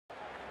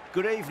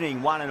Good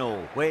evening, one and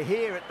all. We're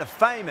here at the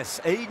famous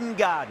Eden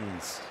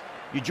Gardens.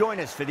 You join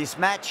us for this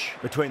match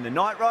between the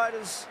Knight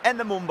Riders and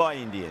the Mumbai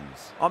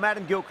Indians. I'm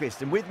Adam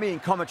Gilchrist, and with me in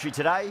commentary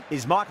today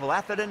is Michael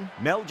Atherton,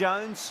 Mel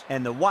Jones,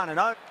 and the one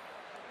and only...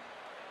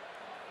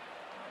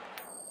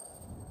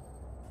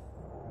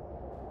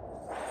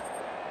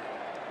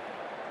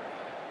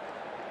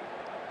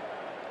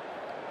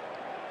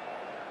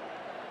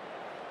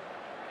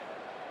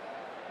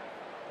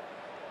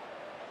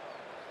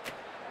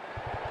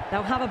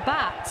 They'll have a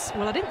bat.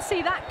 Well, I didn't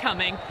see that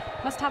coming.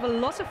 Must have a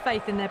lot of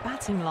faith in their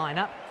batting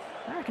lineup.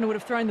 I reckon I would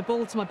have thrown the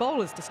ball to my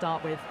bowlers to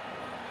start with.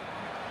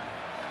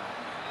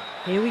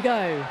 Here we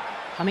go.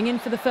 Coming in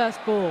for the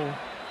first ball.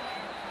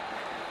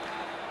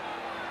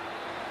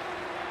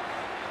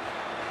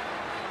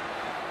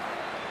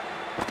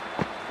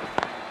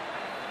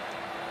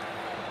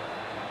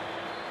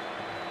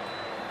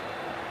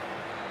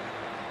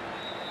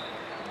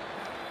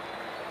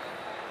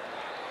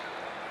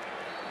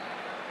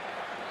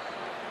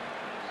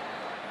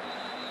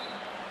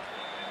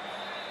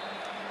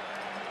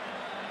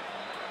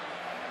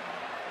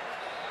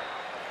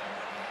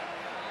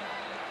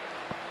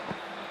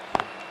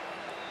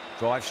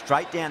 Drive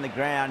straight down the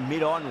ground,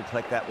 mid-on, will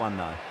collect that one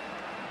though.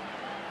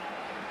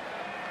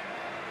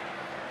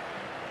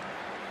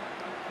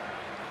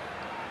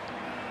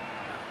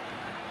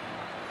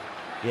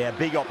 Yeah,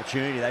 big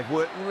opportunity. They've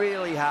worked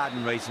really hard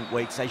in recent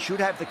weeks. They should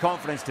have the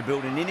confidence to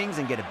build an innings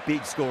and get a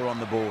big score on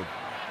the board.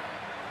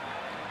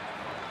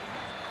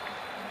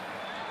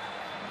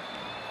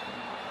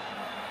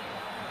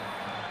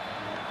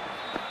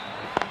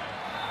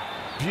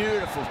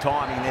 Beautiful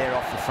timing there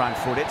off the front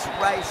foot. It's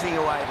racing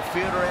away. The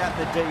fielder out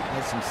in the deep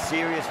has some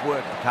serious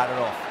work to cut it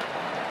off.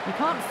 You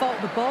can't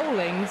fault the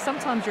bowling.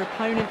 Sometimes your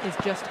opponent is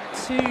just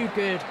too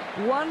good.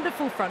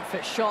 Wonderful front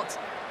foot shot,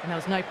 and there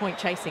was no point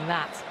chasing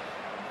that.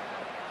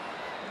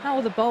 How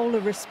will the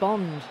bowler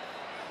respond?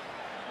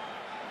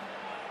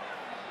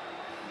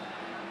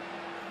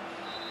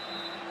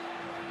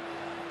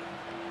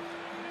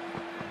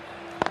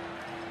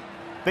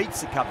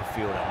 Beats the cover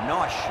fielder.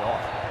 Nice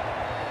shot.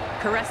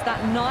 Caressed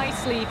that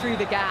nicely through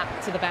the gap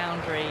to the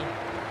boundary.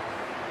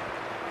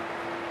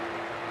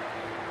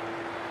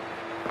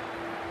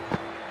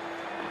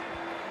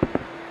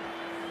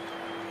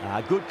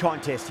 Good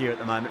contest here at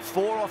the moment.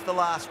 4 off the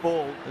last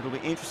ball. It'll be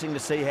interesting to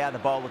see how the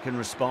bowler can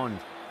respond.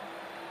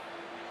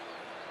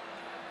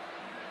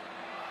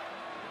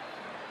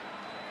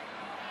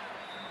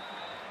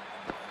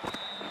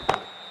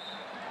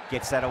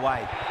 Gets that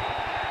away.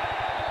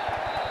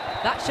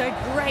 That showed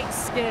great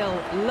skill.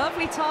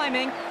 Lovely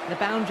timing. The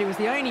boundary was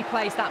the only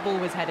place that ball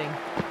was heading.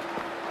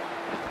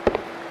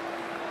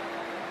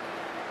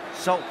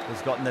 Salt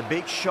has gotten the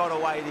big shot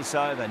away this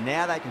over.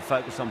 Now they can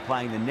focus on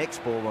playing the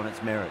next ball on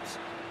its merits.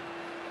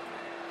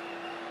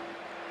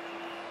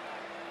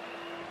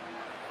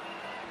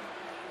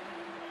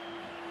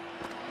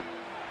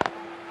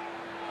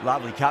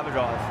 Lovely cover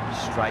drive,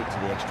 straight to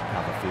the extra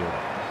cover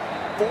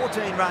fielder.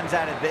 14 runs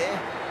added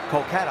there.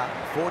 Kolkata,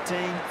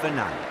 14 for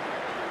none.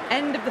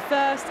 End of the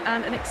first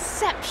and an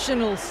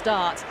exceptional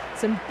start.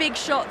 Some big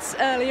shots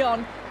early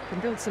on.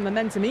 Can build some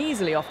momentum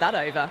easily off that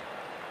over.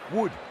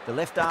 Wood, the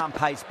left-arm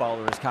pace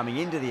bowler, is coming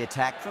into the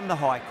attack from the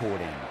high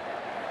court end.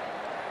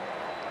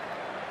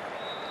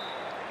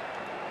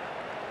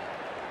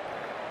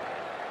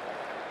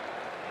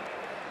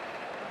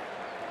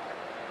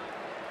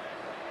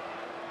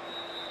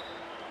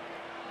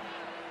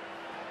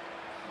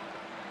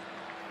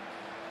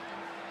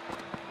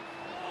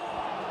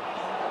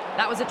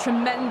 That was a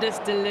tremendous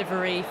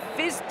delivery.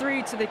 Fizzed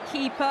through to the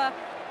keeper.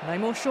 No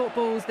more short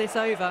balls this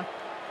over.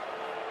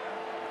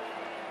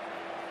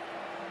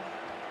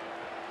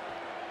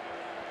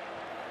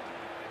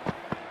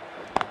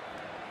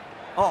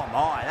 Oh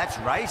my, that's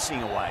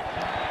racing away.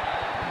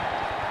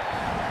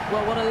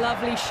 Well, what a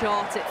lovely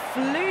shot. It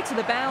flew to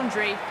the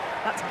boundary.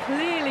 That's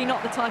clearly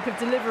not the type of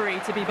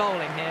delivery to be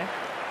bowling here.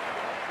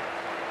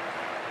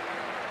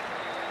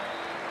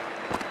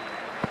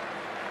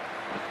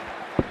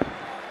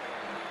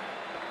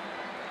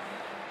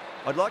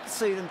 I'd like to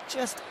see them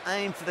just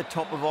aim for the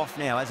top of off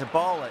now. As a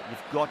bowler,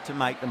 you've got to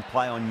make them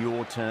play on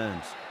your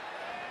terms.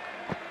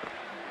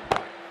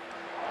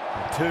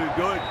 Too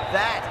good.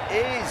 That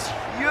is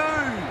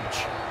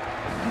huge.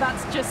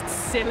 That's just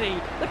silly.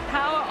 The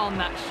power on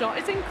that shot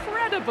is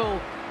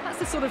incredible. That's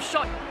the sort of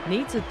shot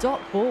needs a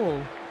dot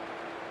ball.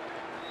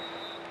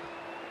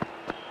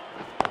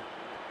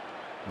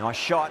 Nice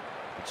shot,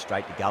 but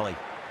straight to gully.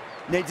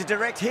 Needs a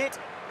direct hit.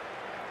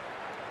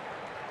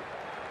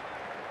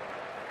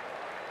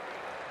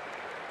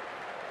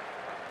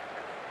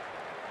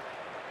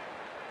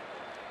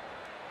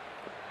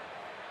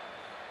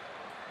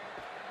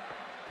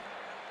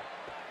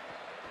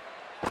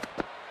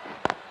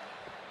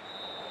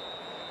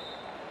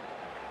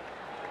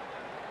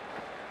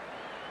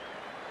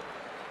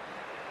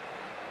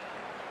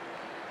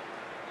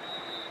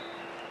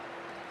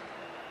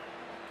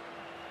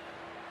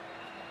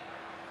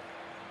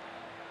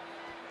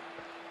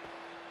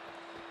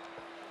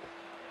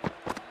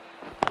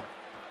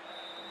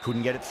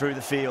 Couldn't get it through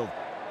the field.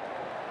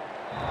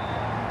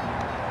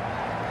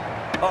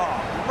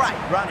 Oh, great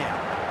run out.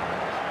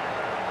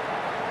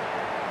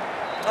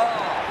 Oh,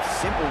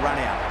 simple run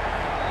out.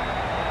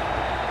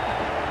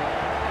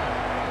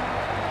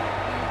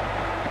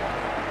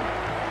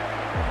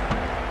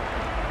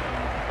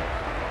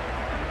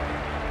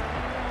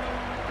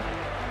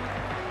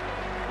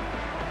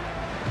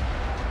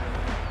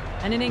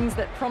 An innings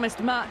that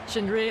promised much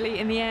and really,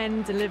 in the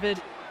end,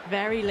 delivered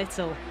very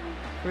little.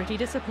 Pretty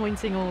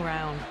disappointing all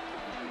round.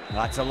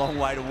 That's a long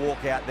way to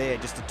walk out there,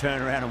 just to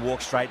turn around and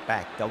walk straight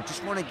back. They'll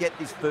just want to get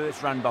this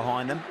first run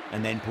behind them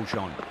and then push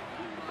on.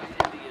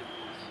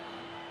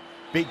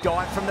 Big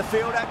dive from the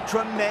fielder,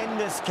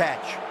 tremendous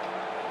catch.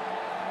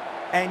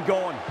 And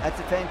gone. That's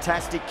a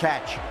fantastic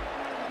catch.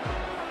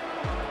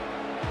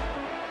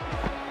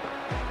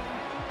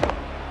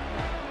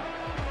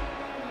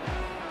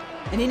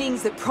 An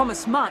innings that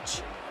promised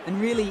much and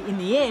really, in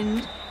the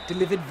end,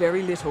 delivered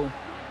very little.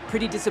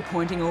 Pretty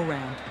disappointing all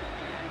round.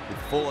 With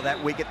full of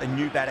that wicket, the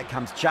new batter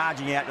comes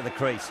charging out to the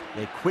crease.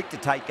 They're quick to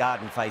take guard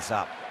and face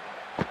up.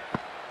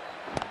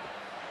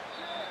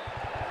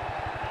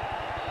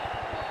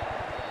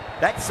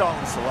 That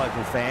silenced the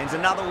local fans.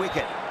 Another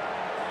wicket.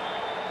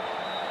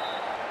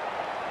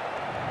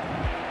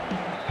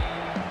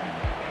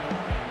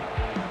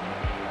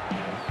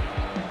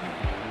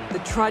 The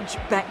trudge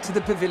back to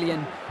the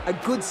pavilion. A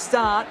good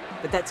start,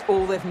 but that's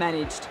all they've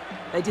managed.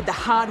 They did the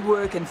hard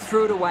work and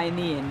threw it away in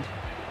the end.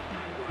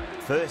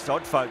 First,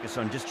 I'd focus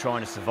on just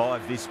trying to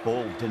survive this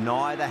ball,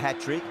 deny the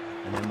hat-trick,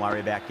 and then worry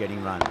about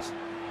getting runs.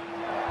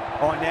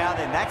 Oh, now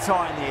then, that's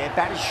high in the air.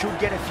 Batters should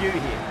get a few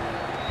here.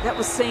 That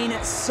was seen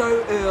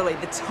so early.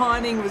 The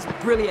timing was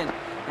brilliant,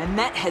 and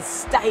that has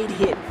stayed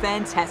hit.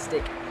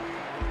 Fantastic.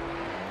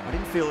 I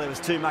didn't feel there was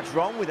too much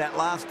wrong with that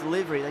last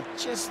delivery. They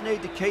just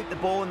need to keep the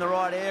ball in the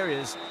right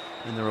areas,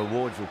 and the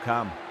rewards will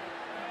come.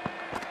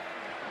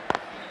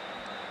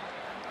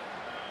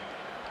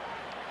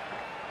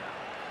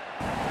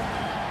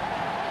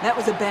 That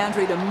was a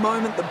boundary the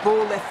moment the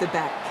ball left the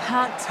bat.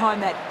 Can't time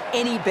that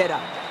any better.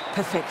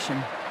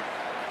 Perfection.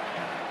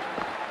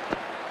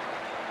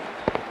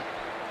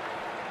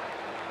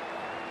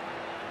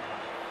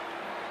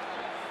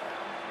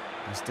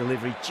 This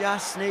delivery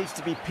just needs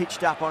to be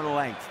pitched up on a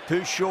length.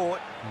 Too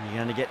short, and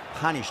you're going to get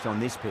punished on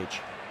this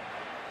pitch.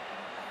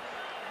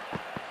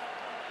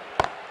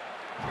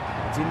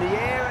 It's in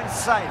the air and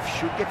safe.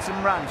 Should get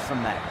some runs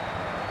from that.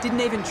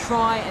 Didn't even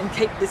try and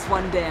keep this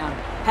one down.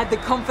 Had the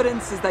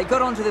confidence as they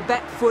got onto the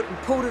back foot and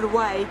pulled it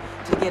away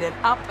to get it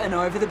up and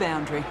over the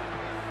boundary.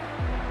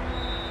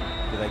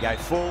 Do they go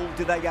full?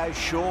 Do they go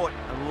short?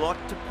 A lot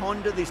to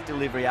ponder this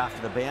delivery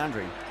after the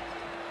boundary.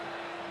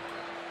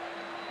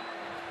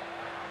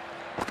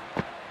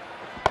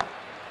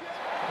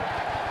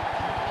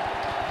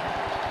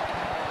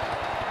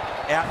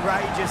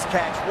 Outrageous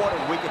catch. What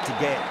a wicket to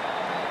get.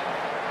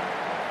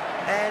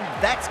 And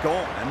that's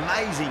gone.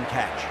 Amazing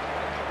catch.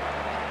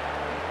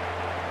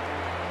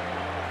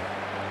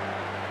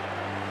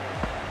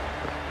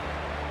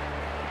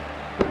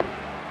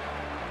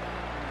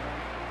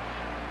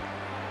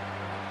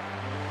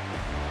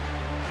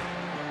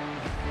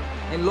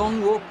 A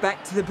long walk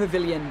back to the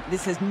pavilion.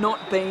 This has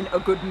not been a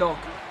good knock.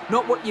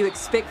 Not what you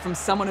expect from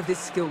someone of this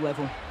skill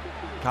level.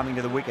 Coming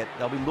to the wicket,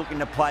 they'll be looking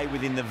to play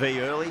within the V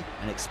early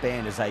and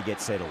expand as they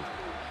get settled.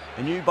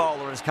 A new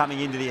bowler is coming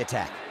into the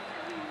attack.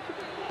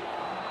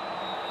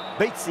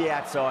 Beats the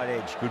outside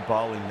edge. Good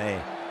bowling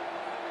there.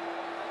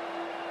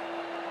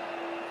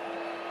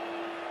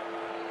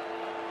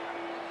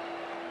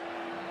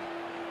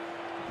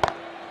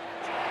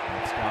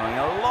 It's going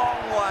a long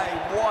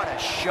way. What a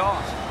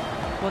shot.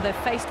 Well, they've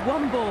faced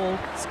one ball,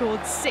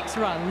 scored 6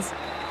 runs.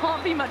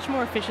 Can't be much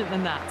more efficient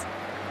than that.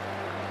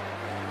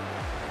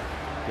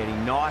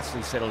 Getting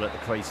nicely settled at the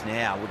crease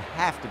now. Would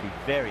have to be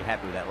very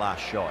happy with that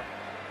last shot.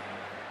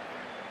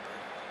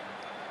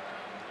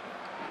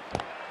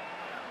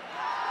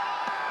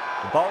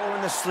 The bowler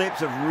and the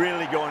slips have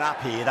really gone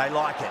up here. They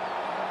like it.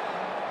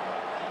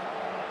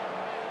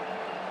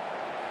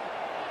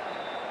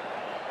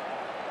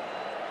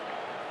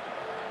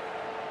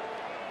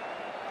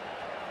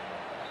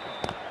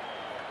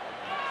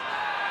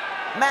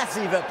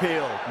 Massive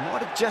appeal.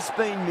 Might have just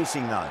been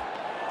missing though.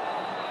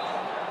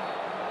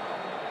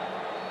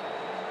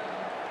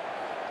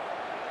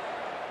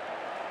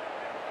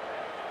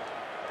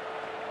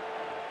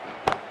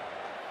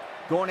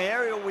 Gone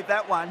aerial with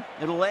that one.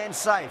 It'll land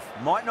safe.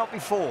 Might not be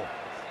 4.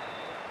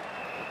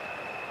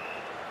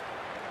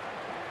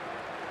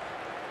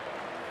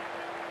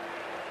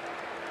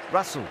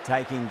 Russell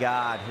taking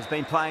guard. Has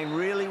been playing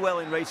really well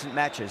in recent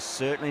matches.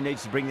 Certainly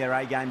needs to bring their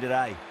A game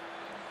today.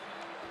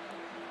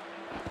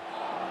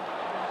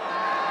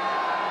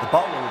 The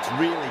bowler looks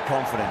really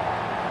confident.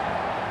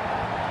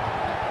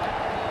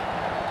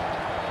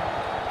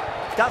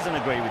 Doesn't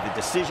agree with the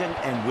decision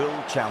and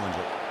will challenge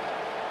it.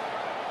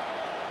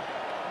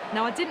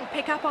 Now, I didn't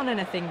pick up on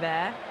anything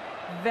there.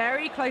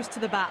 Very close to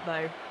the bat,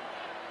 though.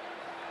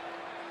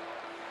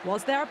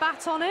 Was there a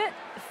bat on it?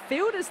 The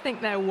fielders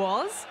think there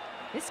was.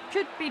 This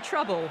could be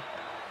trouble.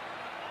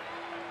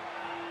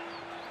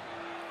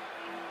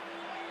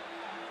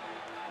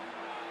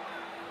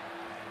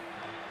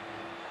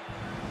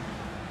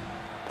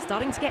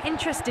 Starting to get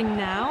interesting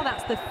now.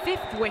 That's the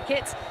 5th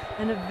wicket,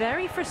 and a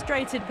very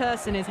frustrated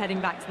person is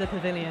heading back to the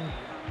pavilion.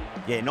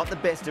 Yeah, not the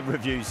best of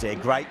reviews there.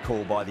 Great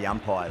call by the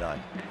umpire, though.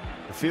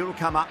 The field will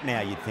come up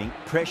now, you'd think.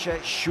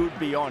 Pressure should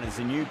be on as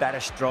the new batter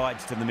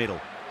strides to the middle.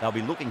 They'll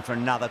be looking for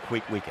another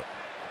quick wicket.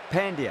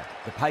 Pandya,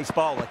 the pace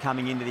bowler,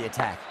 coming into the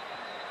attack.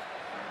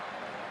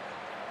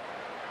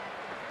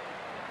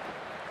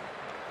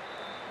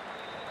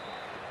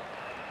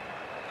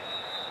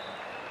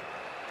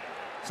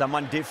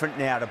 Someone different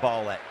now to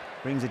bowl at.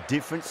 Brings a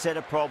different set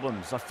of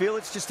problems. I feel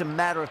it's just a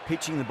matter of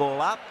pitching the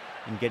ball up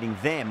and getting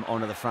them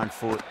onto the front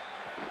foot.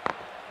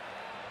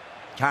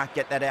 Can't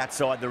get that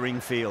outside the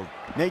ring field.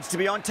 Needs to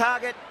be on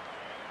target.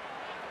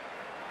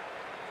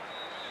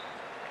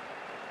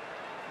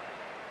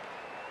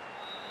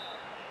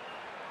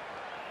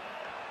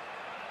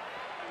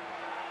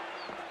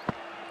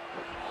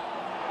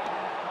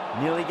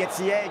 Nearly gets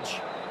the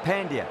edge.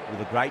 Pandya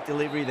with a great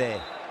delivery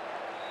there.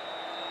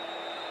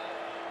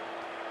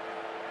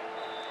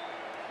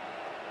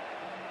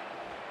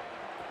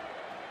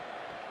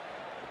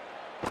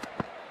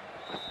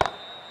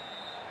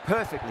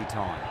 Perfectly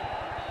timed.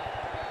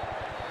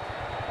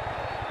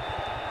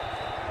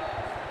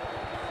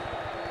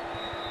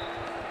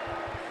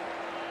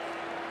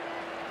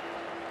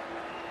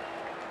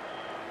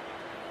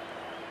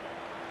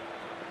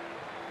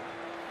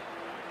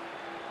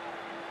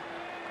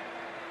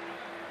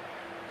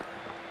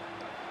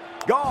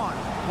 Gone.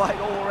 Played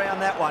all around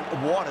that one.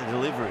 What a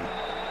delivery.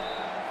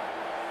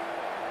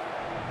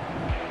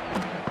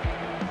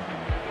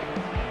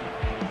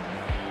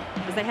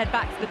 As they head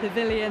back to the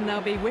pavilion,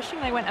 they'll be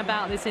wishing they went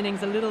about this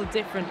innings a little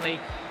differently.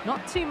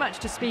 Not too much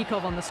to speak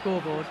of on the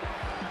scoreboard.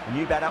 The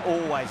new batter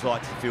always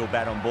likes to feel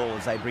bat on ball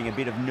as they bring a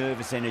bit of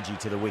nervous energy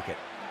to the wicket.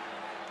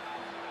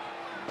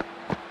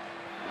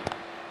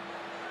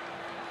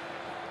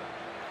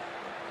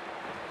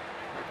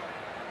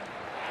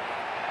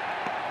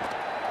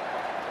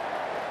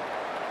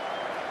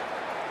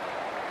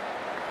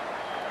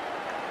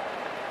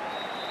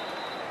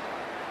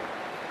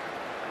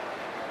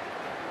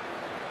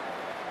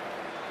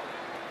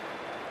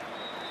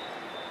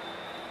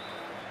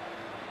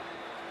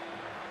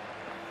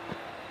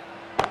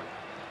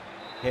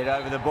 Head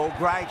over the ball,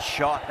 great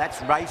shot. That's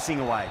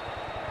racing away.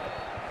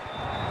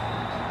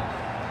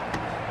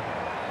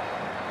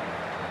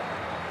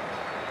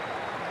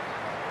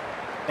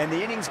 And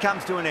the innings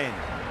comes to an end.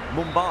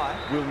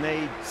 Mumbai will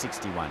need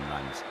 61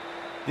 runs.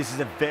 This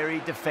is a very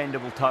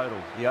defendable total.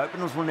 The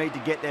openers will need to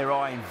get their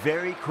eye in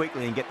very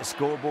quickly and get the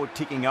scoreboard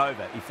ticking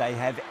over if they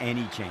have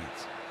any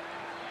chance.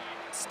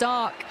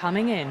 Stark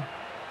coming in.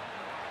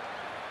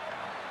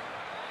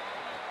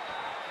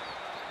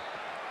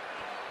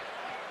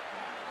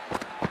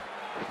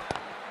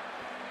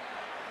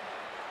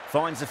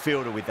 Finds the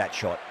fielder with that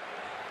shot.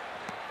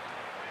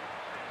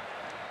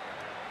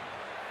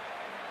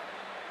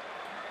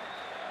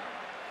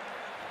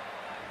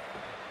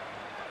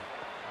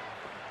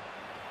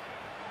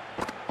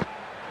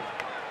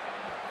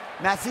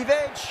 Massive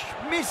edge,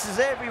 misses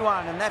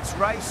everyone, and that's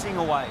racing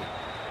away.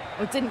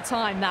 Well, didn't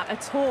time that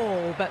at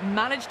all, but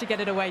managed to get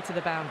it away to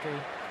the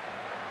boundary.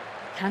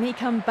 Can he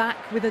come back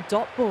with a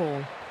dot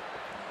ball?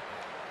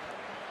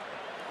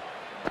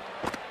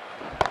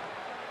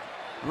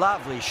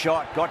 Lovely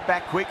shot, got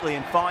back quickly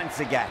and finds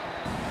the gap.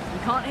 You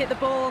can't hit the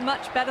ball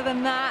much better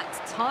than that.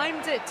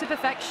 Timed it to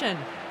perfection.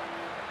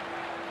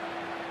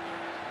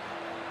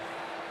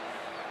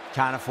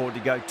 Can't afford to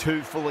go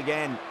too full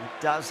again.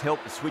 It does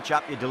help to switch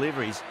up your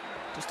deliveries,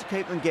 just to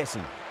keep them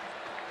guessing.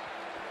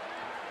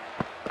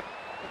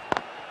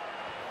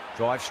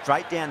 Drive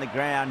straight down the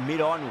ground,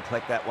 mid-on will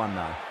collect that one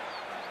though.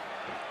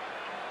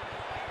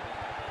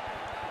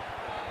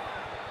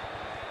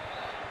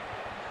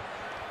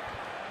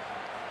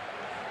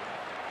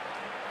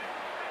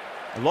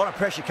 A lot of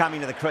pressure coming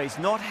to the crease.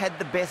 Not had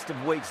the best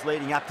of weeks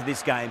leading up to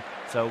this game,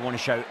 so I want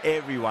to show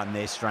everyone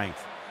their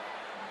strength.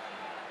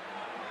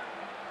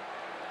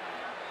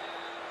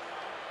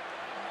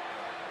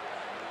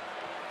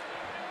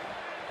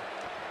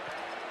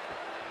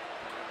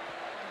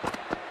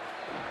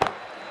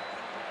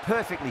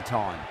 Perfectly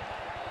timed.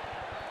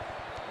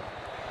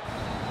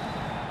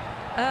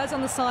 Errs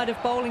on the side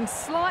of bowling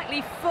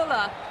slightly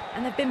fuller,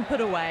 and they've been put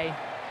away.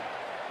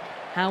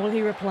 How will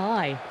he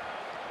reply?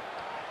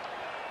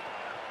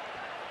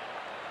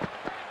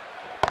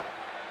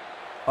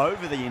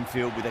 Over the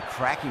infield with a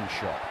cracking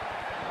shot.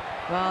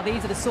 Well,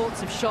 these are the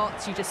sorts of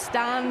shots you just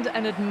stand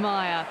and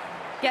admire.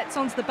 Gets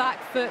onto the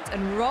back foot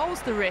and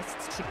rolls the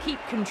wrists to keep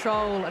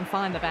control and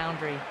find the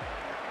boundary.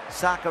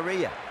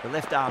 Sakaria, the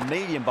left-arm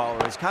medium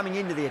bowler, is coming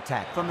into the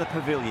attack from the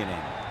pavilion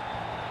end.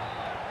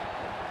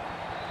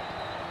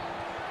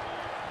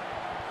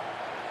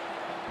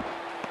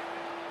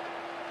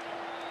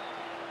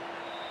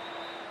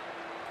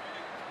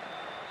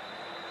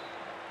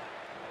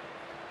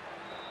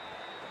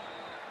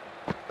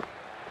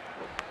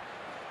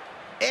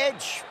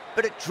 Edge,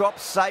 but it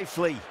drops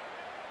safely.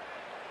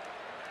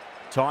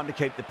 Time to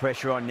keep the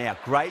pressure on now.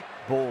 Great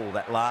ball,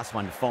 that last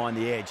one, to find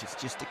the edge. It's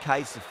just a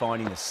case of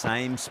finding the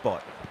same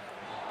spot.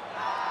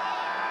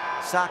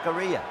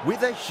 Zakaria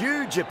with a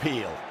huge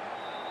appeal.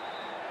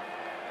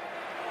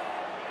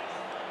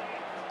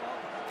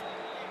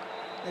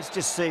 Let's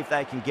just see if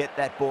they can get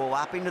that ball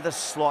up into the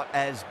slot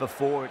as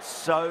before. It's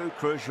so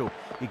crucial.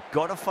 You've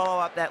got to follow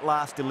up that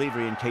last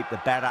delivery and keep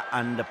the batter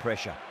under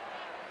pressure.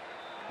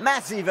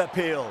 Massive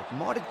appeal.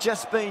 Might have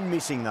just been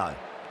missing though.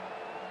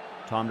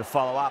 Time to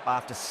follow up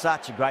after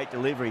such a great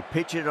delivery.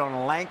 Pitch it on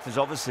a length is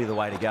obviously the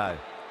way to go.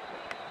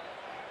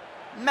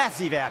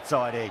 Massive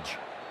outside edge.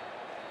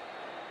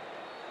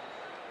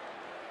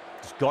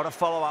 Just got to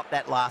follow up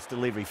that last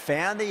delivery.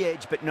 Found the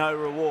edge but no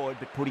reward,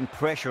 but putting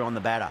pressure on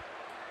the batter.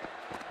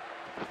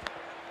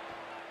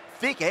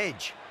 Thick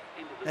edge.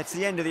 That's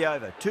the end of the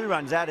over. 2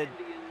 runs added.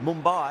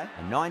 Mumbai,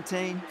 a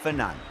 19 for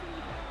none.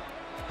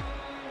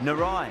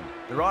 Narayan,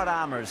 the right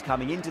armour, is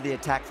coming into the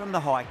attack from the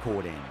high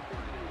court end.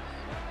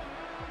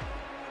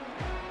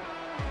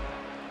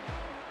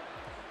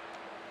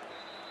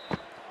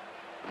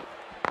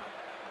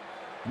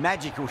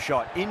 Magical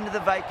shot into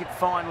the vacant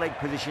fine leg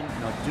position,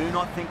 and I do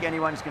not think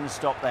anyone's going to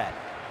stop that.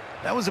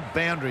 That was a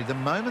boundary the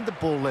moment the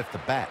ball left the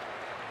bat.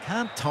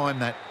 Can't time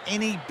that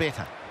any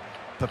better.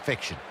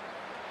 Perfection.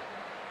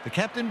 The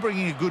captain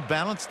bringing a good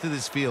balance to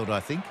this field, I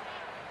think.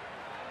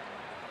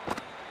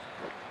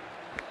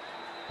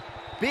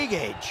 Big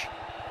edge.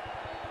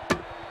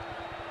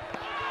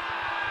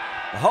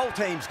 The whole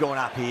team's gone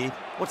up here.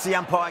 What's the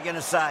umpire going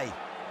to say?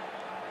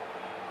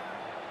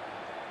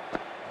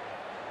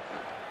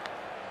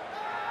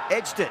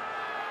 Edged it.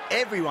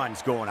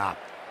 Everyone's gone up.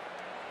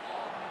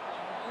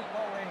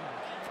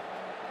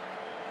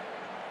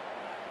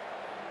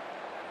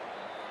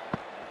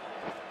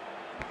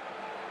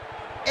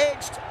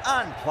 Edged,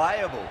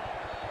 unplayable.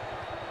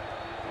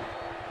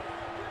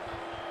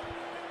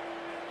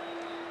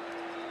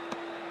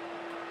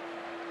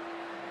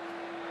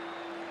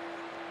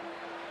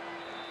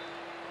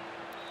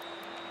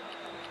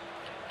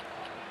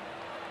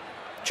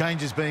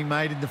 Changes being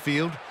made in the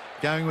field,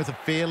 going with a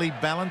fairly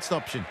balanced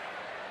option.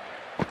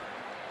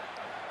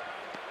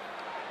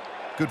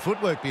 Good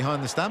footwork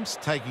behind the stumps,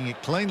 taking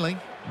it cleanly.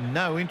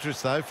 No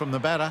interest, though, from the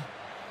batter.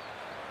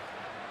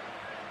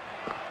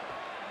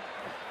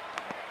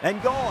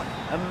 And gone.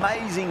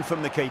 Amazing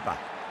from the keeper.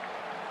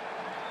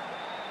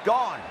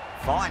 Gone.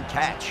 Fine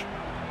catch.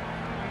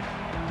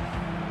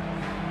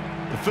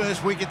 The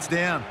first wicket's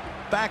down.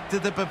 Back to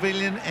the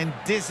pavilion, and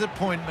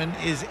disappointment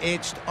is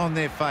etched on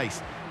their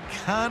face.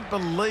 Can't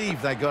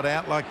believe they got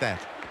out like that.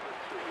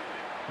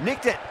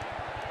 Nicked it.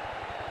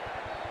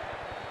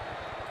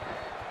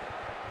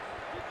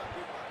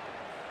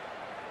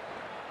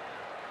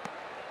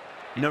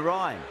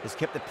 Narayan has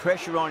kept the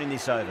pressure on in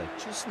this over.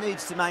 Just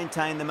needs to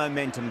maintain the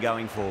momentum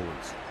going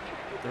forwards.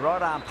 The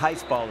right arm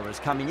pace bowler is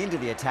coming into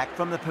the attack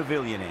from the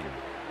pavilion end.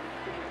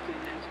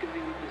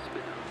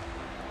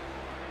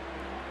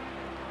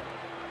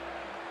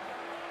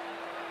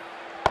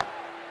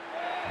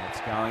 It's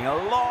going a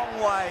long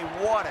way.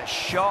 What a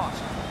shot.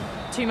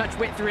 Too much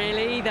width,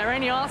 really. They're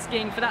only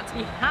asking for that to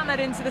be hammered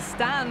into the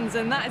stands,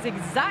 and that is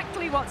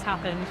exactly what's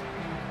happened.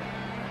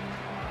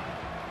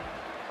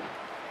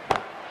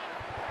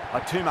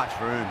 Too much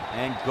room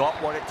and got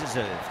what it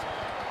deserved.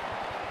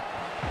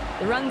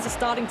 The runs are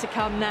starting to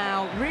come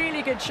now.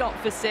 Really good shot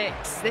for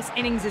 6. This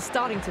innings is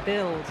starting to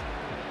build.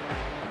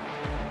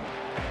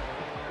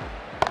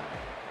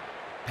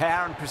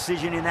 Power and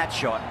precision in that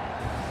shot.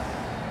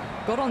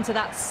 Got onto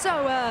that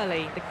so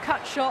early. The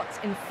cut shot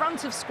in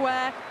front of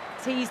square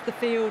teased the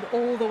field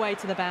all the way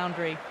to the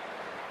boundary.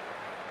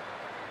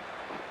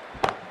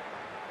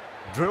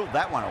 Drilled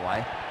that one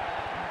away.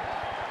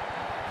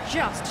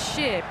 Just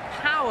sheer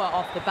power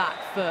off the back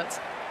foot.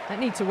 Don't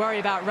need to worry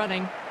about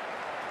running.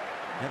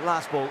 That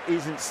last ball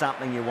isn't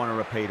something you want to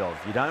repeat of.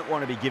 You don't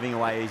want to be giving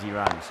away easy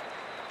runs.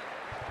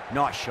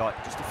 Nice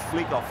shot, just a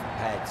flick off the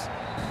pads.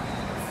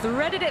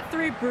 Threaded it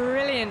through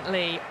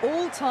brilliantly.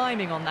 All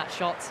timing on that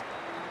shot.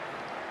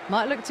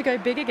 Might look to go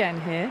big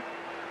again here.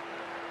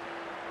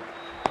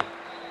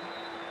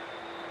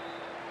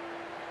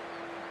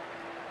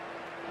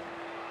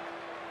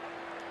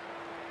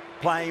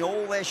 Playing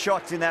all their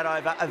shots in that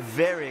over, a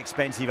very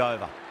expensive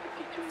over.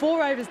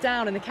 4 overs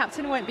down, and the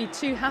captain won't be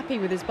too happy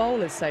with his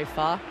bowlers so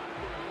far.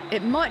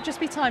 It might just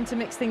be time to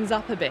mix things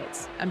up a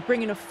bit and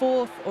bring in a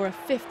 4th or a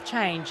 5th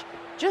change,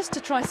 just to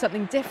try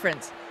something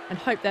different and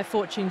hope their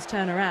fortunes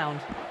turn around.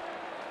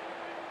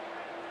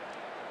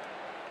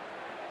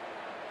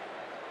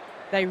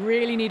 They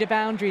really need a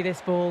boundary,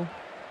 this ball.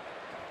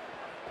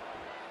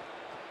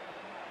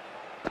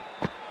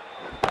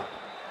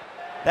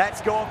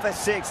 That's gone for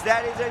 6.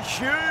 That is a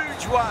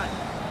huge one.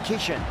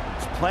 Kishan,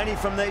 there's plenty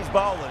from these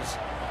bowlers.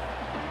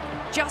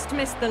 Just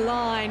missed the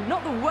line.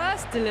 Not the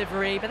worst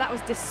delivery, but that was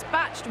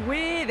dispatched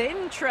with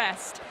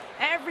interest.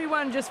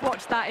 Everyone just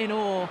watched that in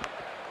awe.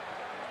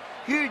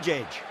 Huge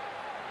edge.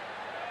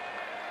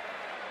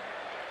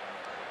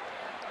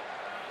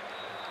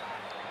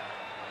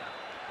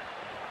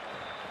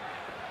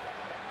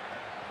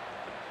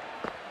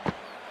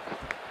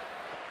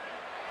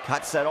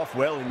 Cuts that off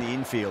well in the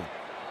infield.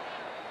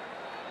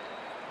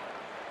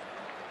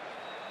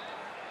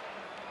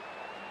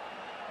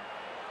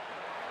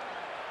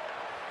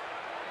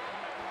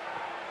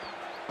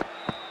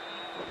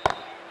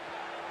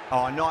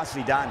 Oh,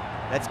 nicely done.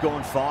 That's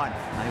gone fine.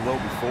 May well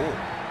before.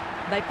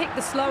 They picked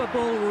the slower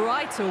ball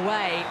right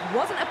away.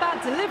 Wasn't a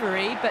bad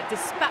delivery, but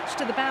dispatched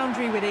to the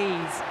boundary with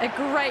ease. A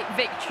great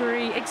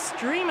victory,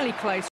 extremely close.